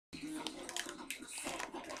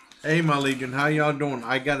Hey, my Legion, how y'all doing?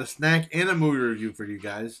 I got a snack and a movie review for you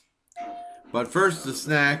guys. But first, the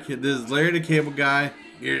snack. This is Larry the Cable Guy.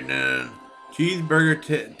 You're done.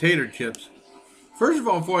 Cheeseburger tater chips. First of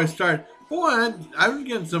all, before I start, boy, I was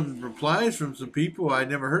getting some replies from some people I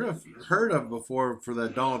never heard of before for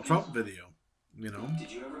that Donald Trump video. You know,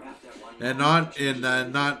 and not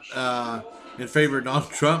in favor of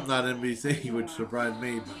Donald Trump, not NBC, which surprised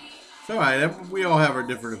me. But it's all right. We all have our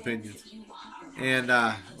different opinions. And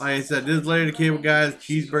like I said, this is Larry the Cable Guy's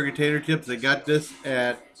cheeseburger tater chips. They got this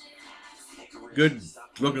at good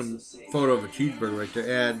looking photo of a cheeseburger right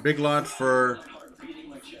there at Big Lots for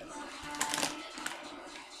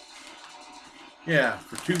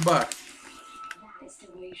for $2.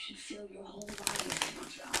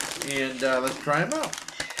 And let's try them out.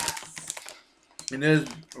 And this is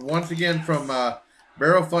once again from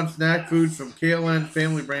Barrel Fun Snack Foods from Callan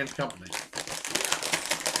Family Brands Company.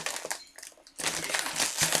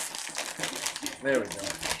 There we go.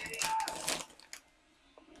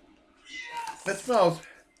 It smells.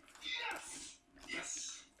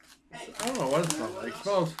 I don't know what it smells like. It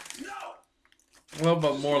smells a little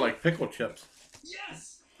bit more like pickle chips.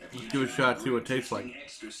 Let's give it a shot, see what it tastes like.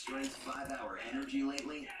 Extra strength 5-hour energy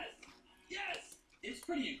lately? Yes! It's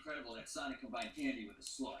pretty incredible that Sonic combined candy with a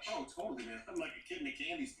slush. Oh, totally, man. I'm like a kid in a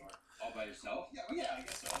candy store. All by yourself? Yeah, I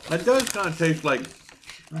guess so. That does kind of taste like.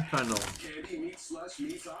 I'm trying to. Candy, meat slush,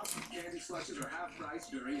 meat sauce. Candy slushes are half price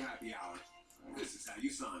during happy hour. This is how you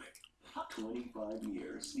Sonic. 25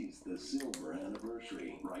 years is the silver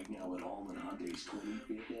anniversary. Right now at Almond Hyundai's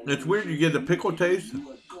 25th. It's weird. You get the pickle taste,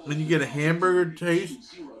 then you get a hamburger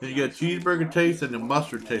taste, then you get a cheeseburger taste, and a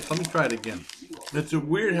mustard taste. Let me try it again. It's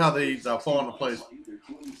weird how they fall into place.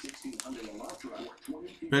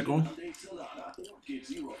 Pickle.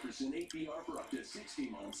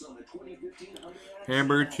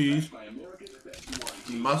 Hamburger cheese.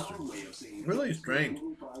 Mustard. Really strange.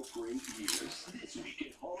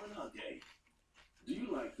 Do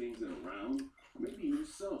you like things that are round? Maybe new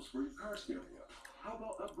subs for your car stereo. How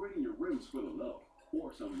about upgrading your rims for the low?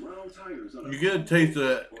 Or some round tires on You get a taste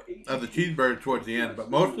of the cheeseburger towards the end, but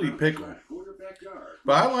mostly pickle.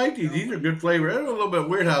 But I like these. These are good flavor. It's a little bit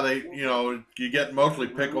weird how they, you get mostly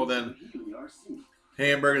pickle, then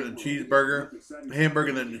hamburger, then cheeseburger,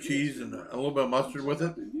 hamburger, then the cheese, and a little bit of mustard with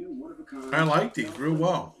it. I like these real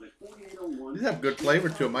well. These have good flavor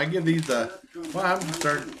to them. I give these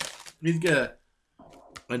these get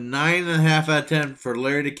a 9.5 out of 10 for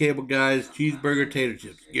Larry the Cable Guy's cheeseburger tater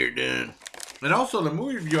chips. You're done. And also the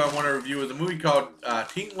movie review I want to review is a movie called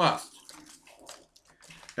Teen Lust.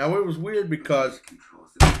 Now it was weird because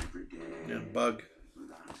bug.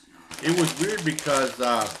 It was weird because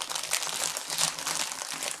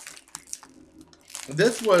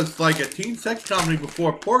this was like a teen sex comedy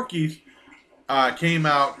before Porky's came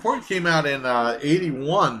out. Porky came out in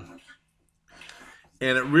 '81,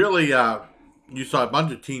 and it really you saw a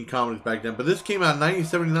bunch of teen comedies back then. But this came out in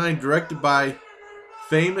 1979, directed by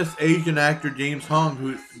famous Asian actor James Hong,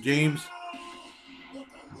 who's been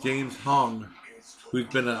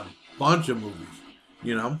in a bunch of movies,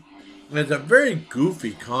 And it's a very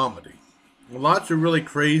goofy comedy. Lots of really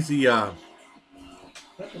crazy. Is that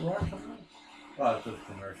the Raw coming on? Oh, it's just a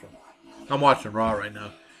commercial. I'm watching Raw right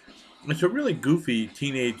now. It's a really goofy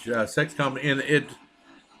teenage sex comedy, and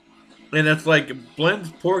it's like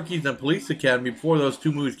blends Porky's and Police Academy before those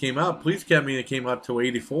two movies came out. Police Academy came out till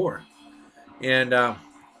 '84, and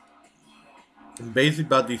basically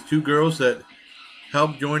about these two girls that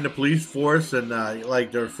help join the police force, and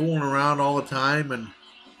like they're fooling around all the time, and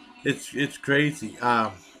it's crazy.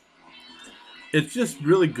 It's just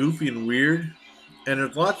really goofy and weird, and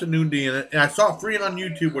there's lots of nudity in it. And I saw it free on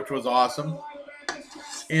YouTube, which was awesome.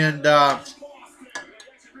 And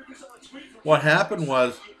what happened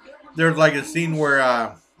was there's like a scene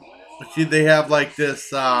where they have like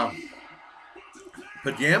this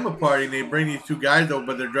pajama party, and they bring these two guys over,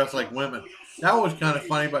 but they're dressed like women. That was kind of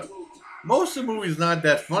funny, but most of the movie's not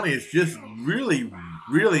that funny. It's just really,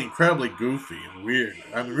 really incredibly goofy and weird.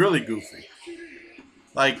 I mean, really goofy,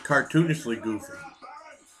 like cartoonishly goofy.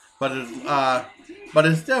 But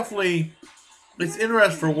it's definitely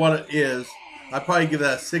interesting for what it is. I'd probably give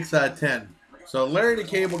that a 6 out of 10. So Larry the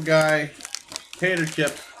Cable Guy, tater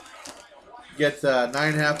chips gets a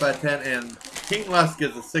 9.5 out of 10, and Teen Lust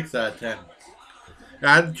gets a 6 out of 10.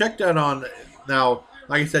 Now, I checked that on now.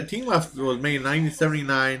 Like I said, Teen Lust was made in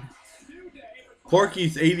 1979.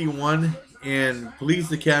 Porky's 81 and Police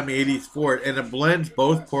Academy 84, and it blends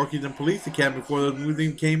both Porky's and Police Academy before those movies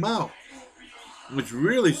even came out. Which is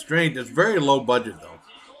really strange. It's very low budget though.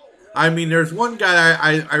 I mean, there's one guy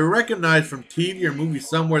I recognize from TV or movie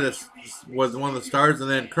somewhere that was one of the stars, and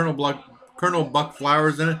then Colonel Buck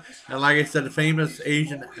Flowers in it, and like I said, the famous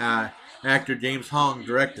Asian actor James Hong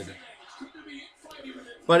directed it.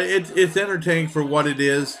 But it's entertaining for what it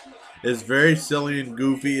is. It's very silly and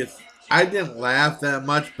goofy. I didn't laugh that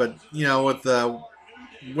much, but you know, with the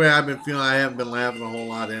way I've been feeling, I haven't been laughing a whole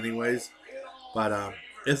lot, anyways. But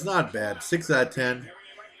it's not bad. 6 out of 10,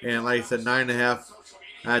 and like I said, 9.5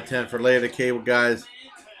 out of 10 for Lay of the Cable guys.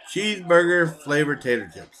 Cheeseburger flavored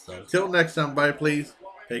tater chips. So until next time, bye, please.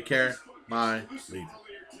 Take care. Bye. Leave.